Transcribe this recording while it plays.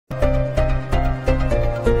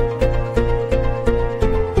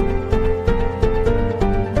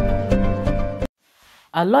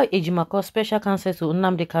Aloy Ejimakor, special counsel to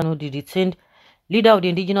Nnamdi Kanu, the detained leader of the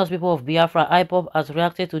indigenous people of Biafra, IPOB, has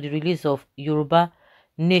reacted to the release of Yoruba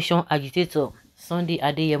Nation agitator Sunday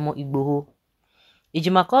Adeyemo Igboho.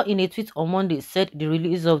 Ejimakor, in a tweet on Monday, said the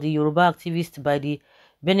release of the Yoruba activist by the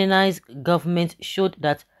Beninese government showed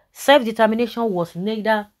that self-determination was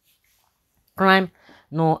neither crime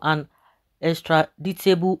nor an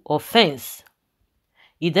extraditable offense.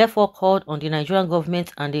 He therefore called on the Nigerian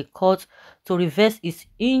government and the court to reverse its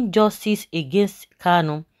injustice against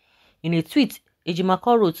Kanu. In a tweet,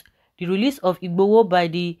 Ejimakor wrote, "The release of Igboho by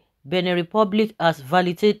the Benin Republic has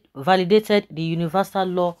validated the universal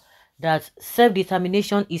law that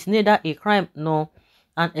self-determination is neither a crime nor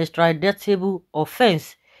an extraditable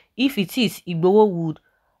offense. If it is, Igboho would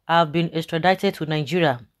have been extradited to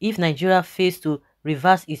Nigeria. If Nigeria fails to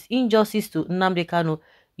reverse its injustice to Nnamdi Kanu,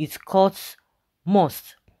 its courts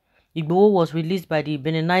must." Igboho was released by the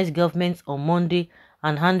Beninese government on Monday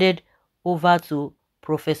and handed over to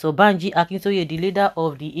Professor Banji Akintoye, the leader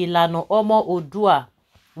of the Ilana Omo Odua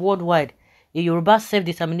Worldwide, a Yoruba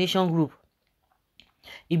self-determination group.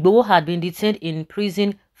 Igboho had been detained in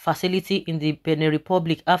prison facility in the Benin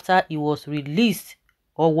Republic after he was released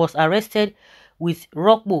or was arrested with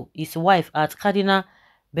Rokbo, his wife, at Cardinal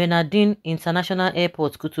Bernardin International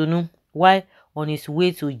Airport, Cotonou, while on his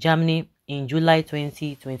way to Germany in July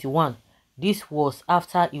 2021. This was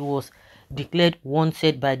after he was declared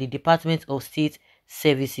wanted by the Department of State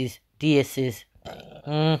Services, DSS.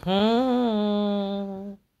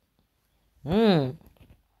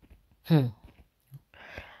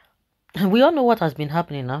 We all know what has been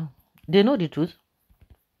happening now. They know the truth,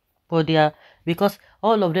 but they are, because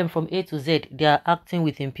all of them from A to Z, they are acting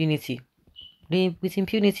with impunity. With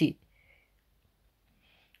impunity.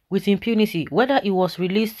 Whether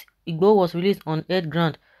Igboho was released on earth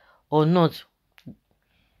ground or not,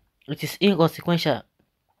 it is inconsequential.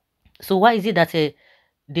 So why is it that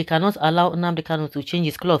they cannot allow Nnamdi Kanu to change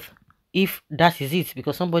his cloth, if that is it?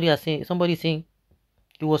 Because somebody is saying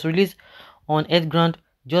he was released on earth ground,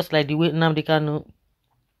 just like the way Nnamdi Kanu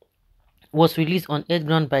was released on earth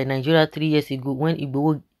ground by Nigeria 3 years ago. When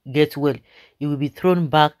Igboho gets well, he will be thrown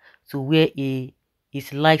back to where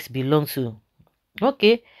his likes belong to.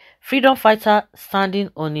 Okay, freedom fighter standing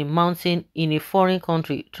on a mountain in a foreign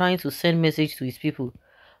country trying to send message to his people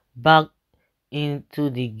back into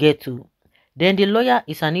the ghetto. Then the lawyer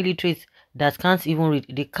is an illiterate that can't even read.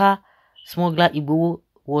 The car smuggler Igboho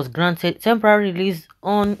was granted temporary release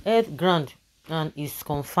on earth ground and is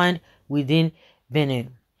confined within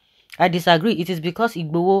Benin. I disagree. It is because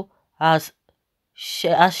Igboho has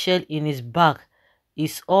shell in his back.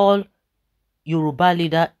 It's all Yoruba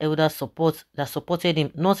leader elder support that supported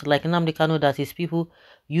him, not like Nnamdi Kanu that his people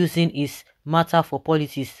using his matter for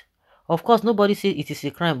politics. Of course, nobody says it is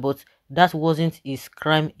a crime, but that wasn't his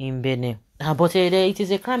crime in Benin. But it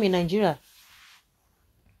is a crime in Nigeria.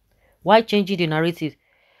 Why changing the narrative?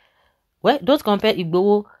 Well, don't compare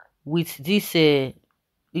Igboho with this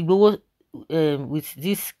with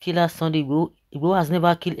this killer Sunday Igboho. Igboho has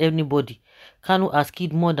never killed anybody. Kanu has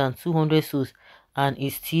killed more than 200 souls and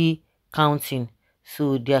is still counting.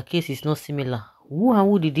 So their case is not similar. Who and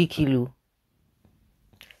who did he kill you?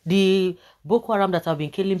 The Boko Haram that have been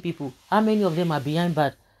killing people, how many of them are behind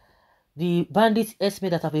bars? The bandits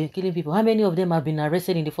estimate that have been killing people, how many of them have been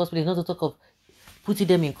arrested in the first place, not to talk of putting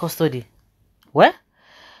them in custody? Well,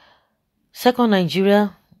 second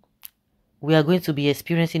Nigeria we are going to be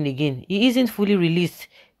experiencing again. He isn't fully released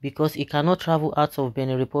because he cannot travel out of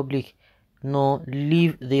Benin Republic nor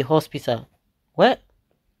leave the hospital. Well,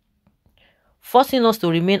 forcing us to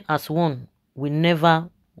remain as one will never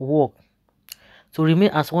work. To remain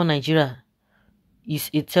as one Nigeria is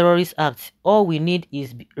a terrorist act. All we need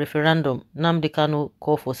is referendum. Nnamdi Kanu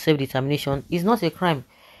call for self-determination. It's not a crime.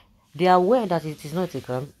 They are aware that it is not a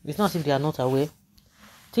crime. It's not as if they are not aware.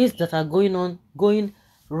 Things that are going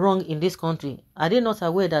wrong in this country, are they not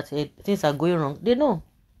aware that things are going wrong? They know.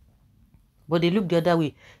 But they look the other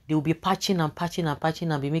way. They will be patching and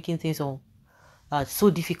be making things so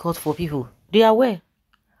difficult for people. They are aware.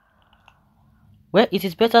 Well, it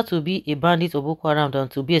is better to be a bandit or Boko Haram than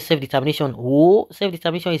to be a self-determination. Oh,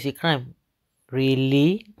 self-determination is a crime.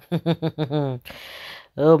 Really?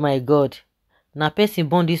 Oh my God. Now, person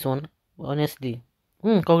born this one, honestly.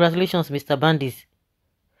 Congratulations, Mr. Bandit.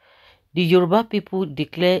 The Yoruba people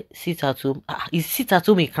declare sit at home. Is sit at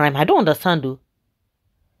home a crime? I don't understand though.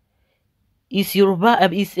 Is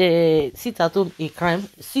sit at home a crime?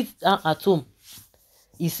 Sit at home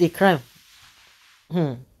is a crime.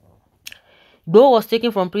 Igboho was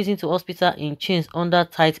taken from prison to hospital in chains under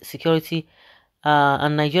tight security,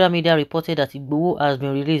 and Nigeria media reported that Igboho has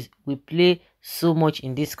been released. We play so much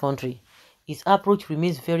in this country. His approach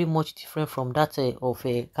remains very much different from that of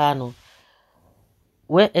Kanu.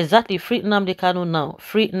 Well, exactly, free Nnamdi Kanu now.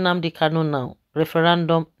 Free Nnamdi Kanu now.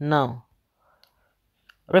 Referendum now.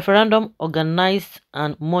 Referendum organized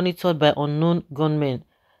and monitored by unknown gunmen.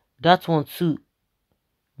 That one too.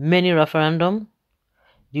 Many referendum.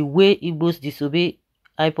 The way Igbos disobey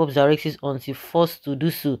IPOB's directives until forced to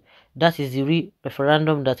do so. That is the real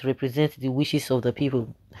referendum that represents the wishes of the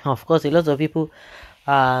people. Of course, a lot of people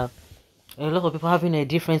having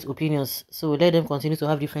different opinions. So let them continue to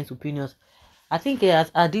have different opinions. I think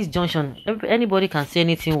at this junction, anybody can say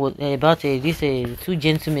anything about these two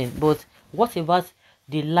gentlemen. But what about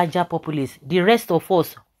the larger populace? The rest of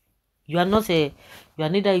us, you are not you are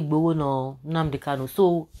neither Igboho nor Nnamdi Kanu.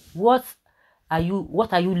 So what are you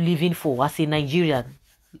living for as a Nigerian?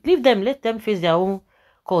 Leave them, let them face their own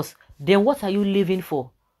course. Then what are you living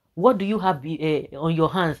for? What do you have on your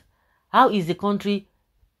hands? How is the country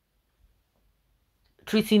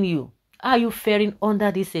treating you? Are you faring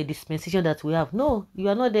under this dispensation that we have? No, you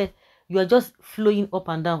are not there. You are just flowing up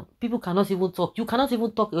and down. People cannot even talk. You cannot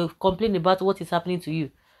even talk, complain about what is happening to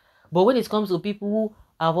you. But when it comes to people who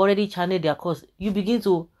have already channeled their course, you begin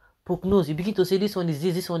to poke nose. You begin to say this one is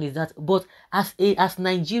this one is that. But as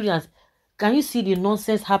Nigerians, can you see the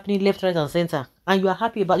nonsense happening left, right, and center? And you are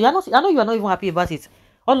happy about it. You are not. I know you are not even happy about it.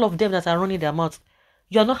 All of them that are running their mouths,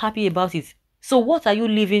 you are not happy about it. So what are you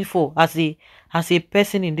living for as a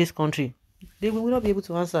person in this country? They will not be able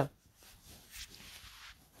to answer.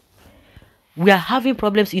 We are having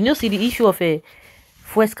problems. You know, see the issue of a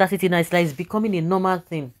fuel scarcity now is like it's becoming a normal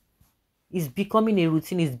thing. It's becoming a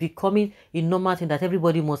routine. It's becoming a normal thing that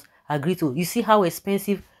everybody must agree to. You see how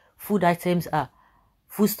expensive food items are,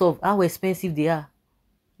 food stuff, how expensive they are.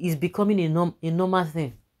 It's becoming a normal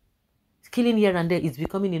thing. It's killing here and there. It's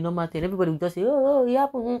becoming a normal thing. Everybody will just say, oh, yeah,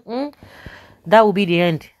 that will be the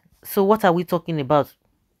end. So what are we talking about?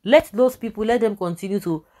 Let those people, let them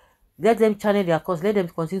channel their course, let them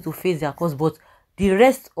continue to face their course. But the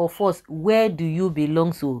rest of us, where do you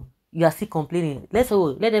belong to? You are still complaining. Let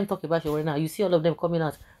them talk about your now. You see all of them coming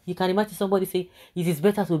out. You can imagine somebody say it is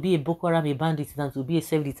better to be a Boko Haram, a bandit, than to be a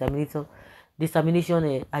self-determination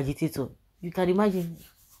agitator. You can imagine,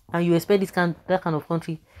 and you expect that kind of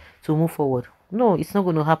country to move forward. No, it's not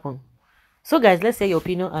going to happen. So guys, let's say your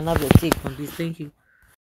opinion and have your take on this. Thank you.